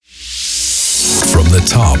the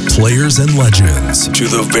top players and legends to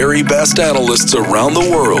the very best analysts around the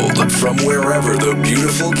world from wherever the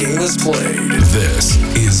beautiful game is played. This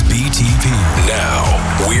is BTP.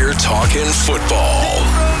 Now, we're talking football.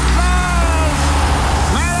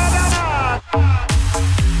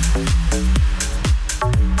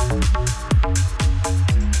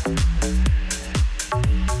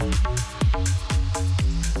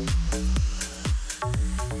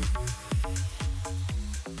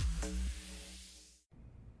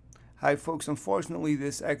 Hi folks, unfortunately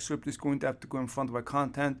this excerpt is going to have to go in front of our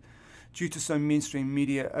content due to some mainstream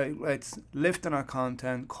media outlets lifting our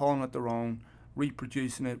content, calling it their own,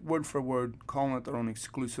 reproducing it word for word, calling it their own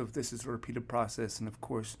exclusive. This is a repeated process and of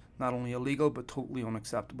course not only illegal but totally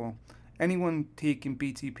unacceptable. Anyone taking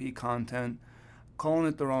BTP content, calling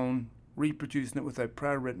it their own, reproducing it without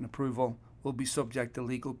prior written approval will be subject to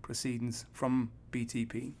legal proceedings from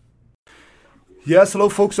BTP. Yes, hello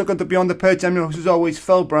folks, welcome to Beyond the Pitch. I'm your host as always,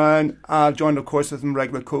 Phil Brown, joined of course with my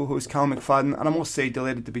regular co-host Cal McFadden, and I must say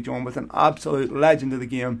delighted to be joined with an absolute legend of the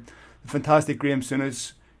game, the fantastic Graham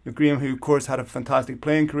Souness. Graham, who of course had a fantastic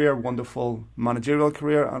playing career, wonderful managerial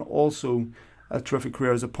career, and also a terrific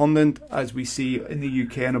career as a pundit, as we see in the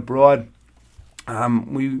UK and abroad. I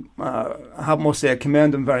must say I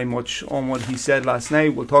commend him very much on what he said last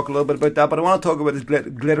night. We'll talk a little bit about that, but I want to talk about his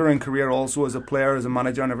glittering career also as a player, as a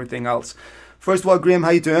manager and everything else. First of all, Graham,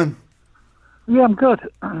 how you doing? Yeah, I'm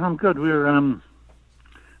good. We're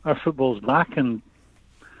our football's back, and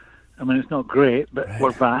I mean it's not great, but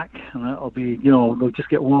we're back, and it'll be, they'll just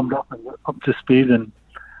get warmed up and up to speed, and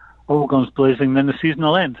all guns blazing. Then the season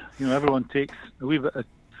will end. Everyone takes a wee bit of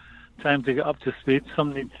time to get up to speed.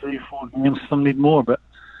 Some need 3-4 games, some need more, but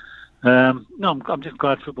I'm just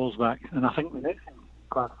glad football's back, and I think the next thing,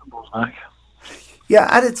 glad football's back. Yeah,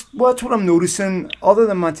 and that's what I'm noticing. Other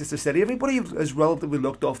than Manchester City, everybody has relatively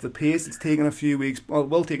looked off the pace. It's taken a few weeks. Well, it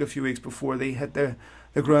will take a few weeks before they hit the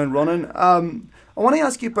ground running. I want to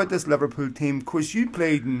ask you about this Liverpool team, because you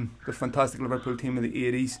played in the fantastic Liverpool team in the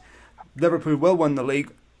 80s. Liverpool will win the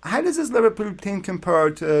league. How does this Liverpool team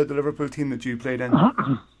compare to the Liverpool team that you played in?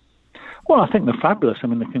 Well, I think they're fabulous. I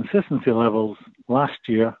mean, the consistency levels last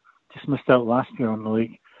year, just missed out last year on the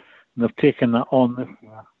league, and they've taken that on this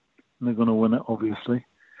year. And they're going to win it, obviously.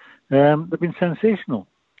 They've been sensational.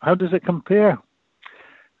 How does it compare?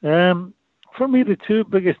 For me, the two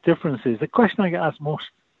biggest differences, the question I get asked most,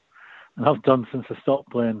 and I've done since I stopped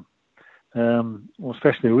playing,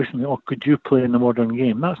 especially recently, could you play in the modern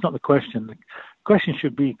game? That's not the question. The question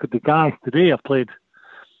should be, could the guys today have played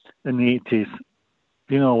in the 80s,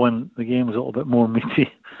 when the game was a little bit more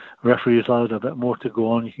meaty, referees allowed a bit more to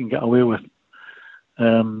go on, you can get away with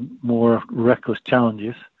more reckless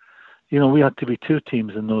challenges. We had to be two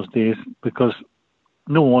teams in those days because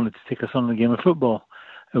no one wanted to take us on the game of football.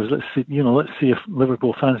 It was, let's see if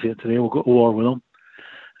Liverpool fancy it today, we'll go to war with them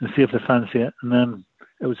and see if they fancy it, and then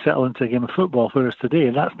it would settle into a game of football. Whereas today,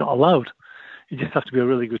 that's not allowed. You just have to be a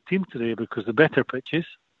really good team today because the better pitches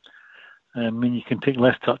mean you can take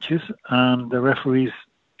less touches, and the referees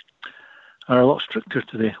are a lot stricter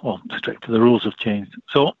today. Well, stricter, the rules have changed.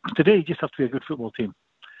 So today, you just have to be a good football team.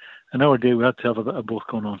 In our day, we had to have a bit of both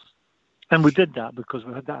going on. And we did that because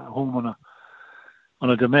we had that at home on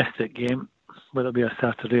a domestic game, whether it be a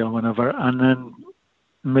Saturday or whenever, and then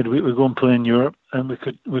midweek we go and play in Europe, and we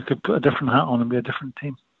could put a different hat on and be a different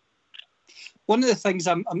team. One of the things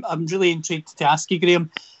I'm really intrigued to ask you, Graham,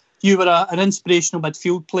 you were an inspirational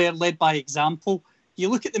midfield player, led by example. You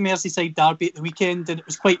look at the Merseyside derby at the weekend, and it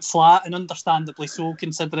was quite flat, and understandably so,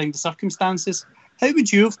 considering the circumstances. How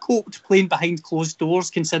would you have coped playing behind closed doors,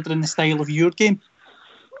 considering the style of your game?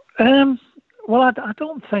 Well, I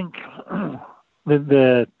don't think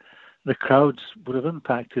the crowds would have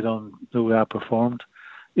impacted on the way I performed.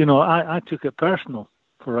 I took it personal,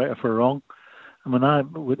 for right or for wrong. I mean,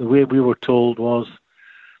 the way we were told was,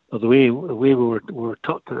 or the way we were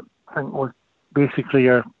taught to think was, basically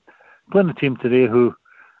you're playing a team today who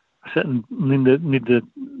are sitting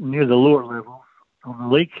near the lower levels of the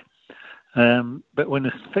league. But when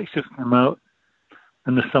the fixtures came out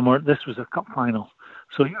in the summer, this was a cup final.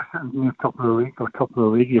 So you're sitting near top of the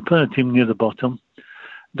league, you're playing a team near the bottom.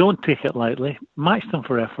 Don't take it lightly. Match them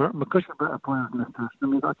for effort. Because you're better players in this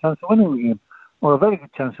system, you've got a chance of winning the game, or a very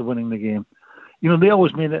good chance of winning the game. They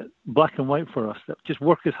always made it black and white for us. That just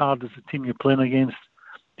work as hard as the team you're playing against,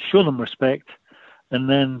 show them respect, and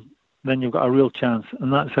then you've got a real chance.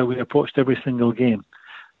 And that's how we approached every single game.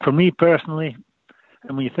 For me personally,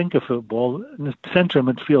 and when you think of football, in the centre of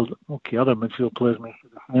midfield, okay, other midfield players may say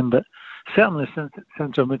the same, but certainly the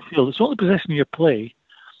centre of midfield, it's the only position you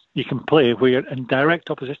can play where you're in direct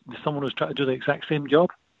opposition to someone who's trying to do the exact same job.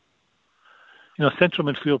 a central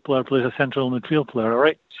midfield player plays a central midfield player. A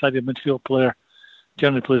right-sided midfield player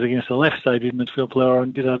generally plays against a left-sided midfield player,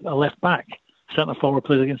 and a left back. Centre forward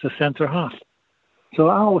plays against a centre half. So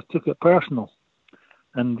I always took it personal,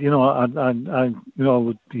 and I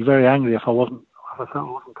would be very angry if I felt I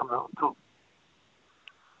wasn't coming out on top.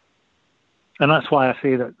 And that's why I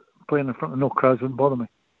say that playing in front of no crowds wouldn't bother me.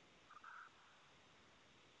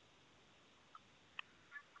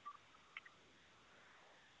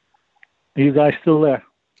 Are you guys still there?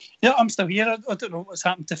 Yeah, I'm still here. I don't know what's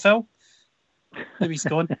happened to Phil. Maybe he's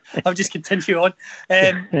gone. I'll just continue on.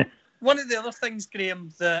 One of the other things,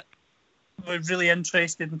 Graham, that we're really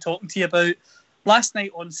interested in talking to you about, last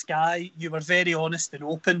night on Sky, you were very honest and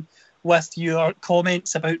open with your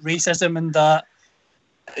comments about racism, and that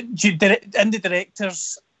in the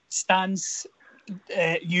director's stance,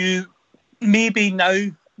 you maybe now,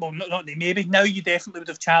 well, not maybe, now you definitely would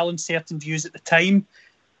have challenged certain views at the time.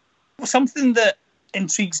 Something that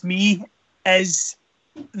intrigues me is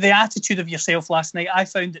the attitude of yourself last night. I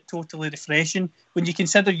found it totally refreshing when you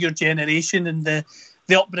consider your generation and the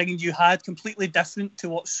upbringing you had, completely different to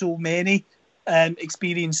what so many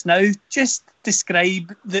experience now. Just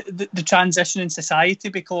describe the transition in society,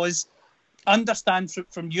 because I understand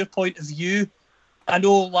from your point of view, I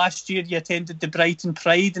know last year you attended the Brighton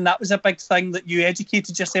Pride, and that was a big thing that you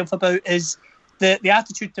educated yourself about. Is the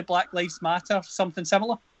attitude to Black Lives Matter something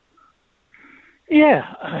similar?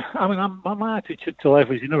 Yeah, I mean, my attitude to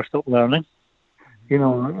life is you never stop learning,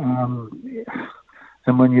 and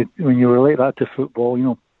when you relate that to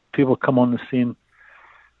football, people come on the scene,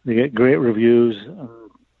 they get great reviews, and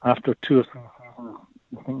after 2 or 3 seasons,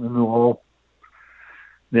 I think they know all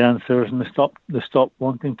the answers, and they stop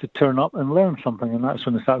wanting to turn up and learn something, and that's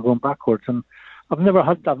when they start going backwards. And thankfully,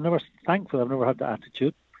 I've never had that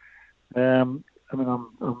attitude. I'm a man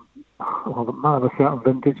of a certain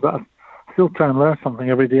vintage, but I still try and learn something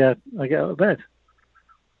every day I get out of bed.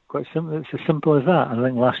 Quite simple. It's as simple as that. I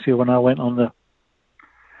think last year when I went on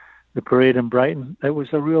the parade in Brighton, it was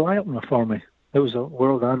a real eye-opener for me. It was a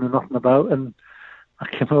world I knew nothing about, and I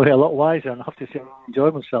came away a lot wiser, and I have to say I really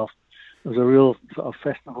enjoyed myself. It was a real sort of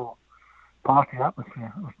festival party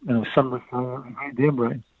atmosphere. Sun was shining. It was a great day in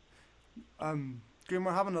Brighton. Graham,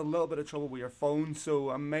 we're having a little bit of trouble with your phone,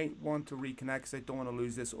 so I might want to reconnect because I don't want to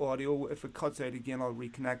lose this audio. If it cuts out again, I'll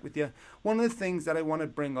reconnect with you. One of the things that I want to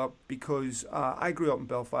bring up, because I grew up in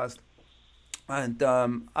Belfast, and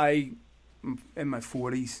I, in my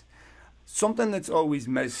 40s, something that's always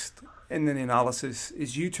missed in the analysis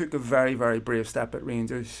is you took a very, very brave step at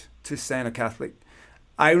Rangers to sign a Catholic.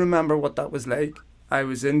 I remember what that was like. I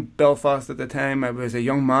was in Belfast at the time. I was a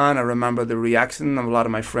young man. I remember the reaction of a lot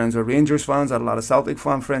of my friends were Rangers fans. I had a lot of Celtic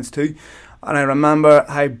fan friends too. And I remember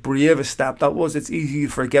how brave a step that was. It's easy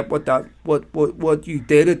to forget what you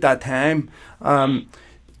did at that time.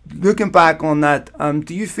 Looking back on that,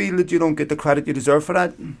 do you feel that you don't get the credit you deserve for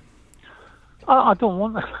that? I don't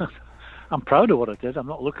want that. I'm proud of what I did. I'm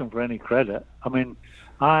not looking for any credit. I mean,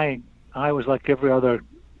 I was like every other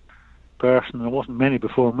person, there wasn't many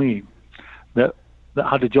before me, that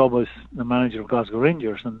had a job as the manager of Glasgow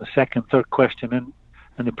Rangers, and the second, third question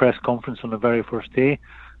in the press conference on the very first day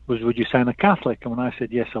was, would you sign a Catholic? And when I said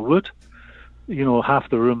yes, I would, half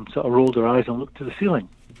the room sort of rolled their eyes and looked to the ceiling.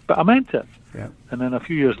 But I meant it. Yeah. And then a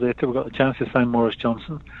few years later, we got the chance to sign Maurice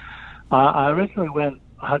Johnson. I originally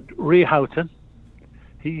had Ray Houghton.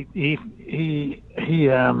 He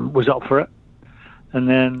was up for it, and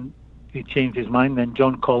then he changed his mind. Then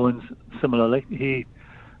John Collins, similarly, he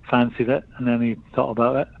fancied it, and then he thought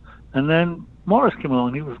about it, and then Maurice came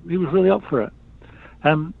along. He was really up for it.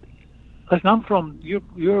 Listen,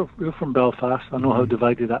 you're from Belfast. I know how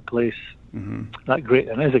divided that place, that great,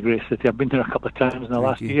 and it is a great city. I've been there a couple of times in the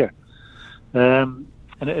last year, and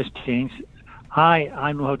it has changed.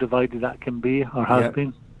 I know how divided that can be, or has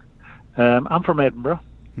been. I'm from Edinburgh,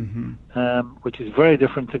 which is very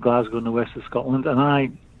different to Glasgow in the west of Scotland, and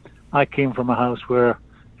I came from a house where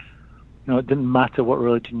it didn't matter what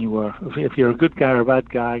religion you were. If you're a good guy or a bad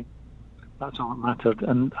guy, that's all that mattered.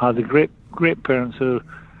 And I had the great parents who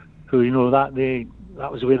that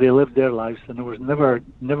was the way they lived their lives, and there was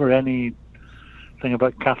never anything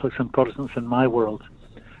about Catholics and Protestants in my world.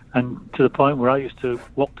 And to the point where I used to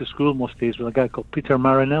walk to school most days with a guy called Peter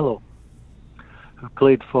Marinello, who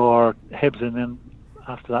played for Hibs and then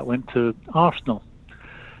after that went to Arsenal.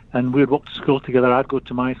 And we'd walk to school together. I'd go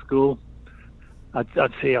to my school. I'd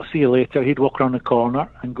say, I'll see you later. He'd walk around the corner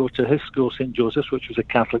and go to his school, St. Joseph's, which was a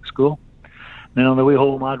Catholic school. And then on the way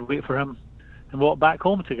home, I'd wait for him and walk back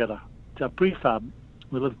home together to a prefab.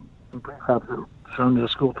 We lived in prefabs that surrounded the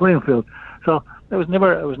school playing field. So it was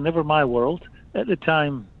never my world. At the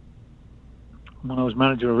time, when I was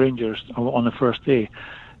manager of Rangers on the first day,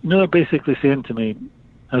 they're basically saying to me,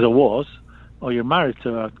 as I was, you're married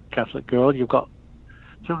to a Catholic girl, you've got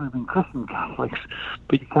children who've been Christian Catholics,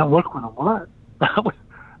 but you can't work with them. Well,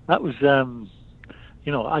 that was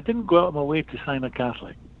I didn't go out of my way to sign a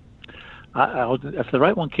Catholic. If the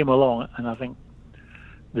right one came along, and I think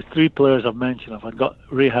the three players I've mentioned, if I'd got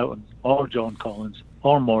Ray Houghton or John Collins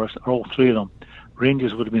or Morris, or all three of them,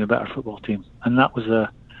 Rangers would have been a better football team. And that was the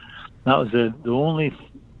only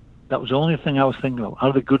thing I was thinking of.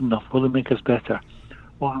 Are they good enough? Will they make us better?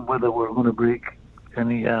 Or whether we're going to break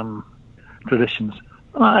any traditions.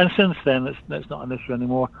 And since then, it's not an issue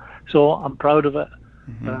anymore. So I'm proud of it.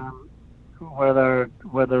 Mm-hmm. Whether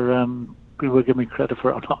people give me credit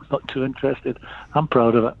for it or not, I'm not too interested. I'm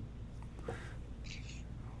proud of it.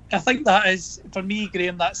 I think that is, for me,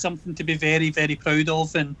 Graham, that's something to be very, very proud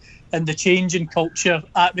of. And the change in culture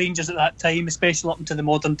at Rangers at that time, especially up into the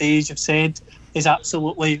modern days, you've said, is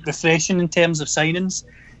absolutely refreshing in terms of signings.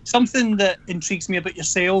 Something that intrigues me about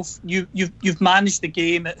yourself, you've managed the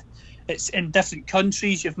game. It's in different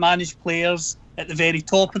countries. You've managed players at the very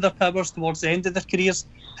top of their powers towards the end of their careers.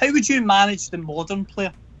 How would you manage the modern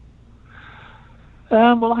player?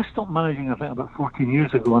 Well, I stopped managing, I think, about 14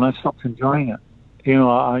 years ago, and I stopped enjoying it.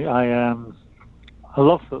 I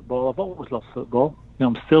love football. I've always loved football.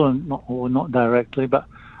 I'm still not directly, but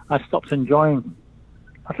I stopped enjoying.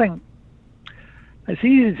 I think it's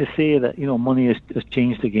easy to say that money has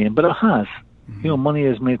changed the game, but it has. Mm-hmm. Money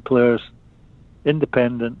has made players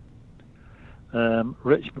independent,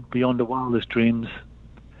 rich beyond the wildest dreams,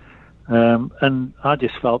 and I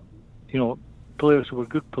just felt, players who were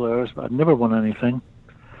good players but had never won anything.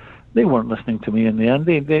 They weren't listening to me in the end.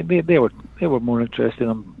 They were more interested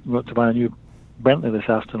in going to buy a new Bentley this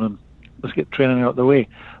afternoon. Let's get training out of the way.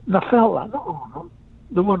 And I felt that. Not all of them.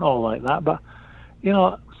 They weren't all like that. But,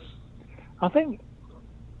 I think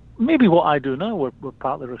maybe what I do now, we're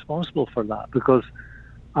partly responsible for that, because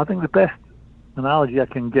I think the best analogy I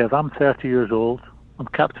can give, I'm 30 years old. I'm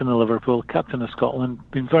captain of Liverpool, captain of Scotland,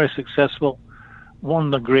 been very successful,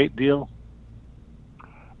 won a great deal.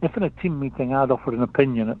 If in a team meeting I'd offered an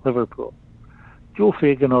opinion at Liverpool, Joe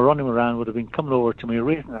Fagan or Ronnie Moran would have been coming over to me,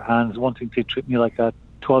 raising their hands, wanting to treat me like a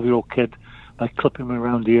 12-year-old kid by clipping me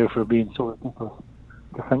around the ear for being so ridiculous,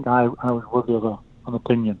 to think I was worthy of an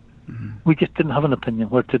opinion. Mm-hmm. We just didn't have an opinion.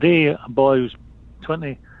 Where today, a boy who's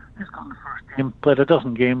 20, who's got the first game, played a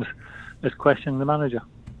dozen games, is questioning the manager.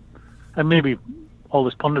 And maybe all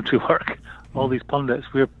this punditry work, all these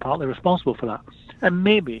pundits, we're partly responsible for that. And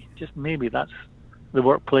maybe, just maybe, that's the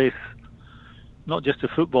workplace, not just the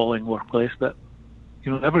footballing workplace, but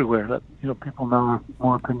everywhere, that people now are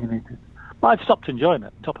more opinionated. But I've stopped enjoying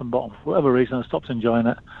it, top and bottom. For whatever reason, I stopped enjoying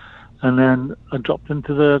it, and then I dropped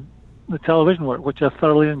into the television work, which I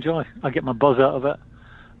thoroughly enjoy. I get my buzz out of it,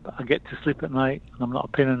 but I get to sleep at night, and I'm not a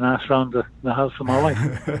pain in the ass around the house for my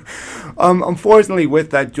wife. Unfortunately,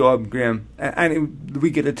 with that job, Graham, and we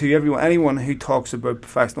get it to anyone who talks about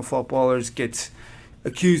professional footballers gets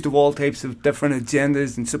accused of all types of different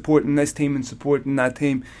agendas and supporting this team and supporting that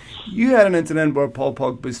team. You had an incident where Paul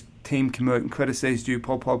Pogba's team came out and criticised you.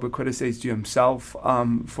 Paul Pogba criticised you himself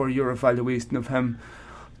for your evaluation of him.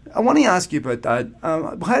 I want to ask you about that.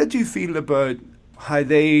 How did you feel about how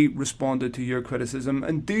they responded to your criticism,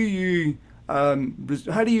 and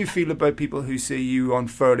how do you feel about people who see you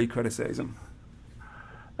unfairly criticise him?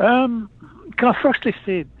 Can I firstly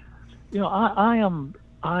say,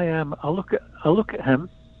 I look at him,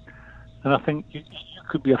 and I think you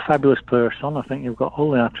could be a fabulous player, son. I think you've got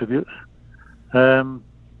all the attributes,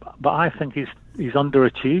 but I think he's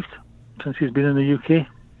underachieved since he's been in the UK.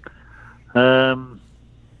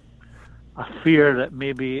 I fear that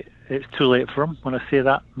maybe it's too late for him. When I say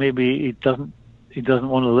that, maybe he doesn't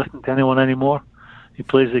want to listen to anyone anymore. He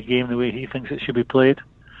plays the game the way he thinks it should be played,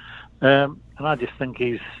 and I just think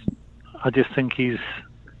he's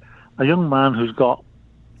a young man who's got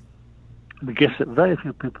the gifts that very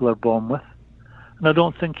few people are born with, and I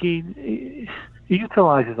don't think he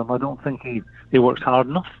utilises them. I don't think he works hard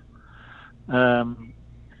enough. I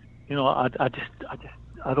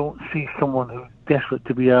don't see someone who's desperate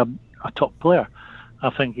to be a top player. I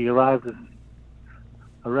think he arrived with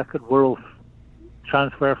a record world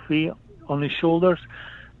transfer fee on his shoulders,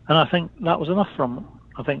 and I think that was enough for him.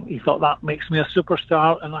 I think he thought that makes me a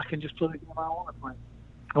superstar, and I can just play the game I want to play.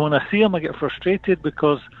 And when I see him, I get frustrated,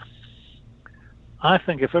 because I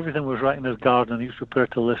think if everything was right in his garden and he was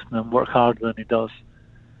prepared to listen and work harder than he does,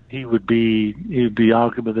 he would be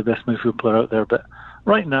arguably the best midfield player out there. But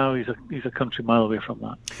right now, he's a country mile away from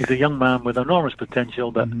that. He's a young man with enormous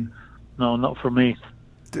potential, but no, not for me.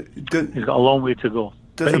 He's got a long way to go.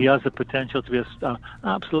 But he has the potential to be an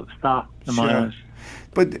absolute star in my eyes.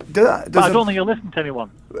 But I don't think he'll listen to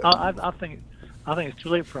anyone. I think it's too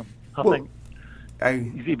late for him. I think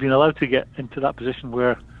he's been allowed to get into that position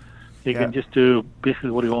where he can just do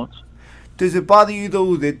basically what he wants. Does it bother you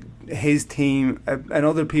though that his team and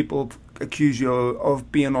other people accuse you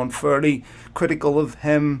of being unfairly critical of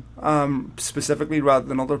him specifically rather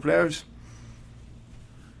than other players?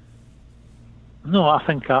 No, I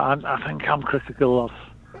think I'm critical of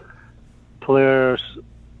players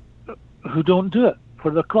who don't do it for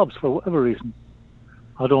their clubs for whatever reason.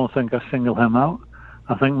 I don't think I single him out.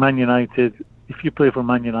 I think Man United, if you play for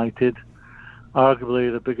Man United,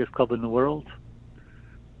 arguably the biggest club in the world.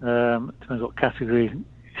 Depends what categories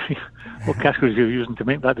you're using to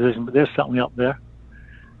make that decision, but they're certainly up there.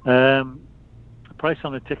 The price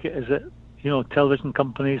on the ticket is that, television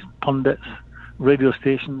companies, pundits, radio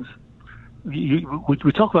stations. We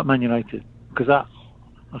talk about Man United because I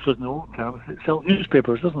suppose in the old terms it sells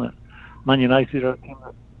newspapers, doesn't it? Man United are a team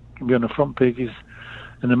that can be on the front pages,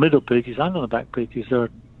 in the middle pages, and on the back pages. They're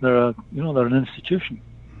an institution.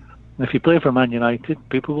 And if you play for Man United,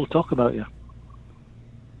 people will talk about you.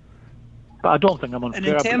 But I don't think I'm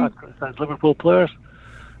unfair. I'd criticise Liverpool players.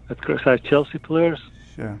 I'd criticise Chelsea players.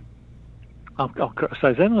 Sure. I'll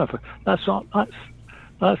criticise anyone. That's what.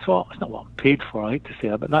 It's not what I'm paid for. I hate to say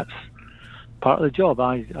it, but that's part of the job.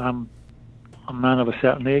 I'm a man of a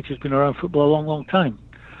certain age who's been around football a long, long time,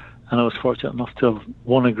 and I was fortunate enough to have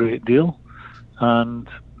won a great deal, and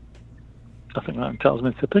I think that entitles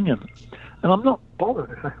me to opinion. And I'm not bothered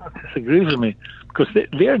if anyone disagrees with me because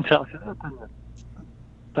they're entitled to their opinion.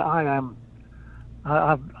 But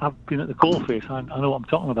I've been at the coalface. I know what I'm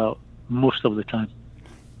talking about most of the time.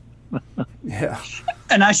 Yeah.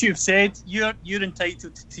 And as you've said, you're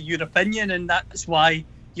entitled to your opinion, and that's why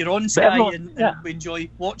you're on Sky and we enjoy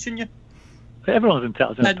watching you. Everyone's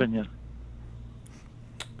entitled to an opinion.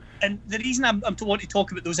 And the reason I want to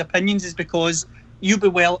talk about those opinions is because you'll be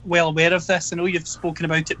well aware of this. I know you've spoken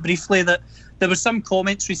about it briefly, that there were some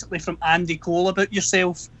comments recently from Andy Cole about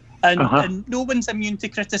yourself, and no one's immune to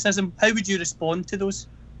criticism. How would you respond to those?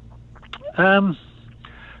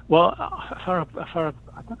 Well,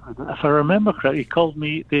 if I remember correctly, he called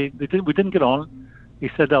me. We didn't get on. He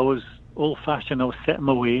said I was old-fashioned. I was set in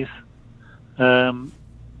my ways, and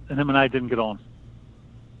him and I didn't get on.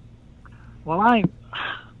 Well,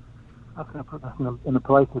 how can I put this in the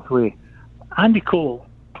politest way? Andy Cole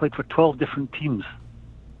played for 12 different teams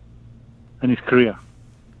in his career.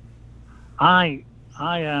 I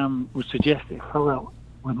would suggest that he fell out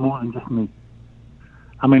with more than just me.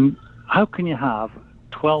 I mean, how can you have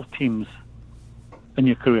 12 teams in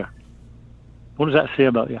your career? What does that say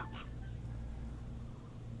about you?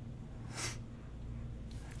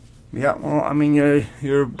 Yeah, well, I mean,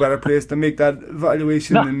 you're a better place to make that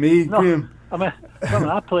evaluation than me, Graham. I mean,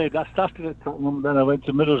 I started at Tottenham, then I went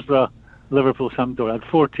to Middlesbrough, Liverpool, Sampdoria. I had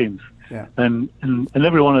 4 teams. Yeah. And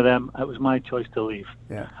every one of them, it was my choice to leave.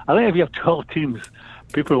 Yeah. I think if you have 12 teams,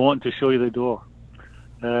 people want to show you the door.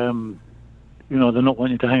 They're not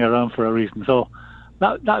wanting you to hang around for a reason. So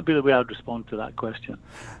that'd be the way I'd respond to that question.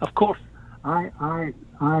 Of course, in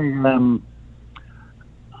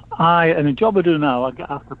the job I do now, I get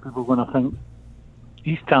after people when I think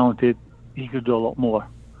he's talented, he could do a lot more.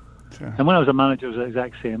 Sure. And when I was a manager, it was the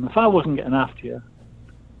exact same. If I wasn't getting after you,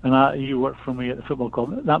 and you worked for me at the football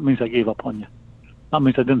club, that means I gave up on you. That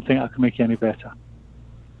means I didn't think I could make you any better.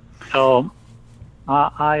 So,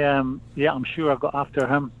 I'm sure I got after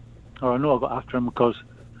him, or I know I got after him because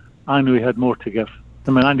I knew he had more to give.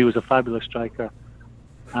 I mean, Andy was a fabulous striker,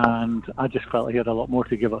 and I just felt he had a lot more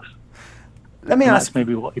to give us. That's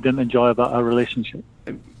maybe what he didn't enjoy about our relationship.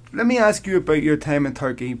 Let me ask you about your time in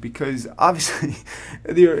Turkey, because obviously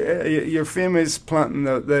you're famous planting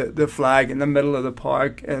the flag in the middle of the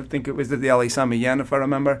park. I think it was at the Ali Sami Yen, if I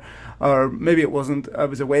remember, or maybe it wasn't. I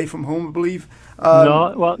was away from home, I believe. It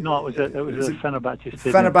was at Fenerbahce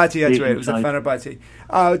Stadium. Fenerbahce, that's right. It was at Fenerbahce.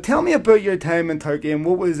 Tell me about your time in Turkey and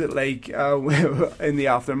what was it like in the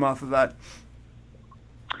aftermath of that.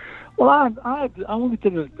 Well, I only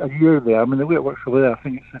did a year there. I mean, the way it works over there, I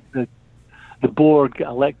think it's the board get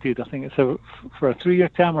elected. I think it's for a 3-year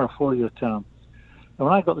term or a 4-year term. And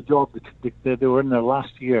when I got the job, they were in their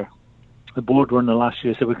last year. The board were in their last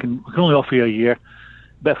year, so we can only offer you a year.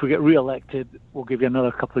 But if we get re-elected, we'll give you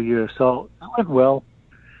another couple of years. So it went well.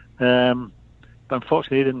 But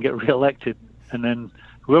unfortunately, they didn't get re-elected. And then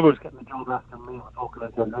whoever was getting the job after me was walking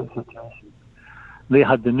into a new situation. They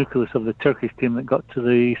had the nucleus of the Turkish team that got to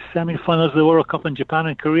the semi-finals of the World Cup in Japan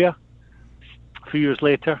and Korea. A few years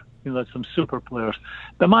later, had some super players.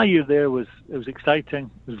 But my year there was exciting.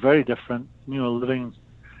 It was very different. Living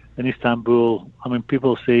in Istanbul. I mean,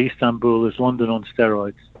 people say Istanbul is London on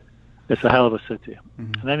steroids. It's a hell of a city.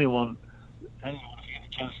 And anyone if you get a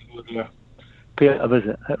chance to go there, pay it a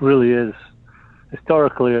visit. It really is.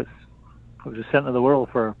 Historically, it was the centre of the world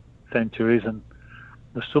for centuries, and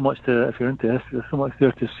there's so much to, if you're into history, there's so much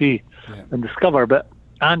there to see and discover.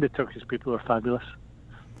 And the Turkish people are fabulous.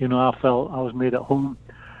 You know, I felt I was made at home.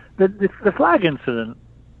 The flag incident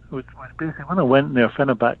was basically when I went there,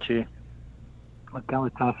 Fenerbahce,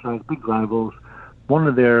 Galatasaray's big rivals, one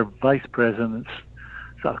of their vice presidents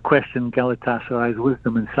sort of questioned Galatasaray's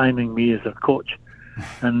wisdom in signing me as their coach.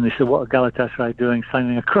 And they said, what are Galatasaray doing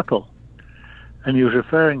signing a cripple? And he was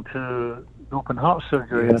referring to the open heart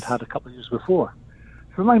surgery I'd had a couple of years before.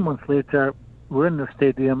 So 9 months later, we're in the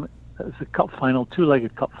stadium. It was a cup final,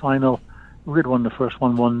 two-legged cup final. We had won the first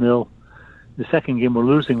one 1-0. The second game we're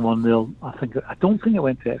losing 1-0. I don't think it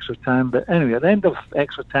went to extra time, but anyway, at the end of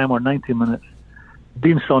extra time or 90 minutes,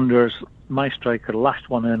 Dean Saunders, my striker, last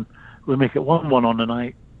one in. We make it 1-1 on the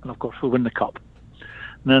night, and of course we win the cup.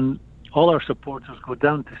 And then all our supporters go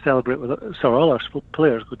down to celebrate all our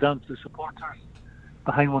players go down to the supporters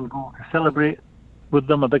behind one goal to celebrate with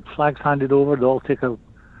them. A big flag's handed over. They all take a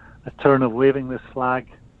turn of waving this flag,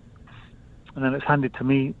 and then it's handed to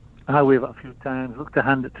me. I wave it a few times, look to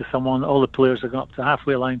hand it to someone. All the players are going up to the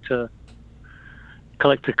halfway line to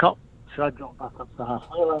collect the cup. So I drop back up to the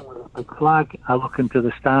halfway line with a big flag. I look into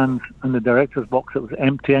the stands, and the director's box, it was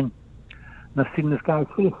emptying. And I've seen this guy's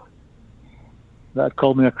face that had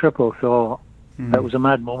called me a cripple. So it was a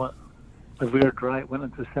mad moment. I veered right, went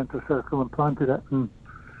into the centre circle and planted it. And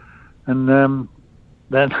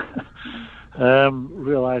then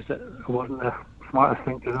realised that it wasn't the smartest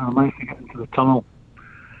thing to do. I managed to get into the tunnel.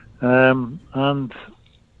 And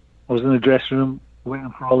I was in the dressing room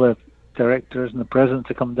waiting for all the directors and the president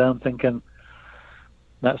to come down, thinking,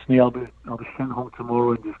 that's me, I'll be sent home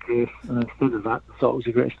tomorrow in disgrace. And instead of that, I thought it was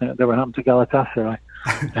the greatest thing that ever happened to Galatasaray.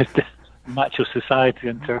 It's the macho society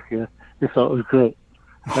in Turkey. They thought it was great.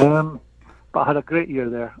 But I had a great year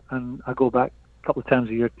there, and I go back a couple of times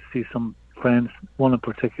a year to see some friends, one in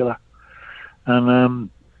particular.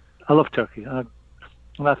 And I love Turkey. And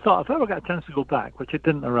I thought if I ever got a chance to go back, which it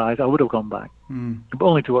didn't arise, I would have gone back, but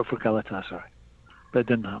only to work for Galatasaray. But it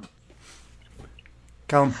didn't happen.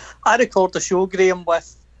 Callum? I record a show, Graham,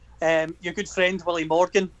 with your good friend Willie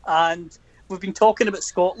Morgan, and we've been talking about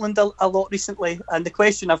Scotland a lot recently. And the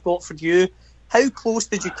question I've got for you: how close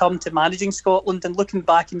did you come to managing Scotland? And looking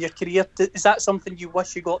back in your career, is that something you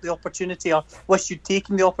wish you got the opportunity, or wish you'd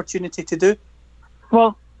taken the opportunity to do?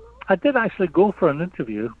 Well, I did actually go for an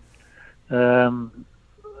interview.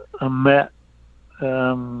 I met,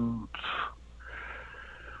 I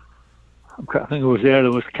think it was there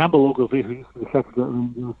was Campbell Ogilvie, who used to be Secretary of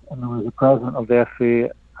Rangers, and there was the President of the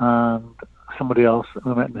FA and somebody else. And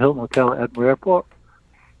we met in the Hilton Hotel at Edinburgh Airport.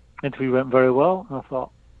 Interview went very well, and I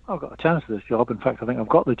thought, I've got a chance for this job. In fact, I think I've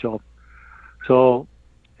got the job. So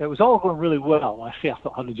it was all going really well. I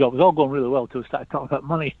thought I had the job. It was all going really well until we started talking about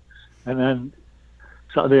money. And then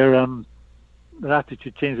sort of their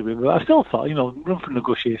attitude changed a bit. But I still thought, room for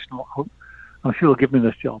negotiation. I'm sure they'll give me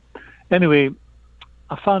this job. Anyway,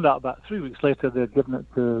 I found out about 3 weeks later they'd given it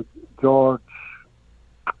to George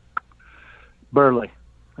Burley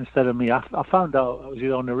instead of me. I found out it was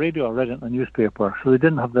either on the radio or read it in the newspaper. So they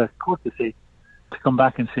didn't have the courtesy to come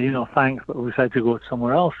back and say, thanks, but we decided to go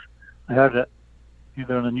somewhere else. I heard it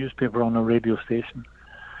either in a newspaper or on a radio station.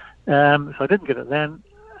 So I didn't get it then.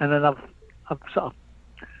 And then I've sort of,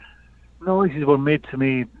 noises were made to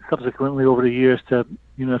me subsequently over the years to,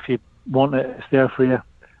 if you want it, it's there for you.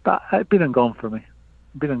 But it's been and gone for me.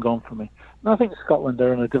 And I think Scotland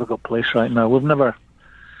are in a difficult place right now. We've never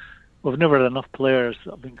had enough players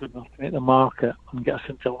that have been good enough to make the market and get us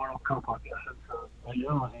into a World Cup or get us into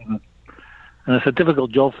a Euros even. And it's a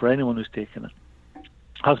difficult job for anyone who's taken it.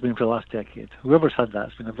 Has been for the last decade. Whoever's had that,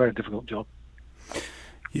 it's been a very difficult job.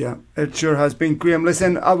 Yeah, it sure has been. Graham,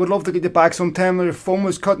 listen, I would love to get you back sometime. Your phone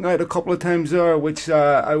was cutting out a couple of times there, which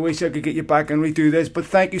I wish I could get you back and redo this. But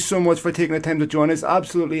thank you so much for taking the time to join us.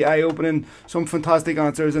 Absolutely eye-opening, some fantastic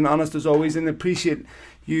answers, and honest as always. And appreciate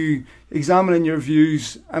you examining your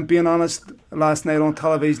views and being honest last night on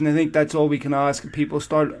television. I think that's all we can ask. People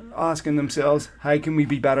start asking themselves, how can we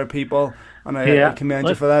be better people? And I commend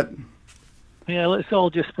you for that. Yeah, let's all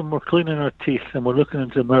just, when we're cleaning our teeth and we're looking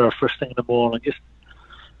into the mirror first thing in the morning, just,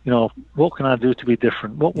 what can I do to be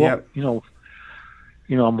different? What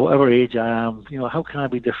whatever age I am, how can I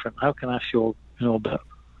be different? How can I show, a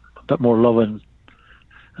bit more love and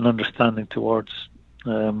understanding towards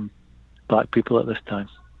black people at this time?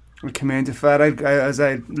 I commend you for that. As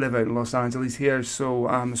I live out in Los Angeles here, so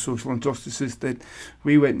the social injustices that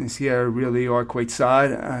we witness here really are quite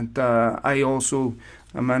sad, and I also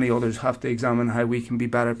and many others have to examine how we can be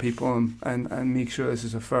better people and make sure this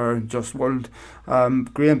is a fair and just world.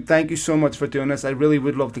 Graham, thank you so much for doing this. I really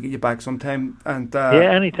would love to get you back sometime. And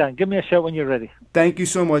yeah, anytime. Give me a shout when you're ready. Thank you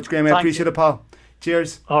so much, Graham. I appreciate it, pal.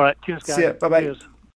 Cheers. All right. Cheers, guys. See ya. Bye-bye. Cheers.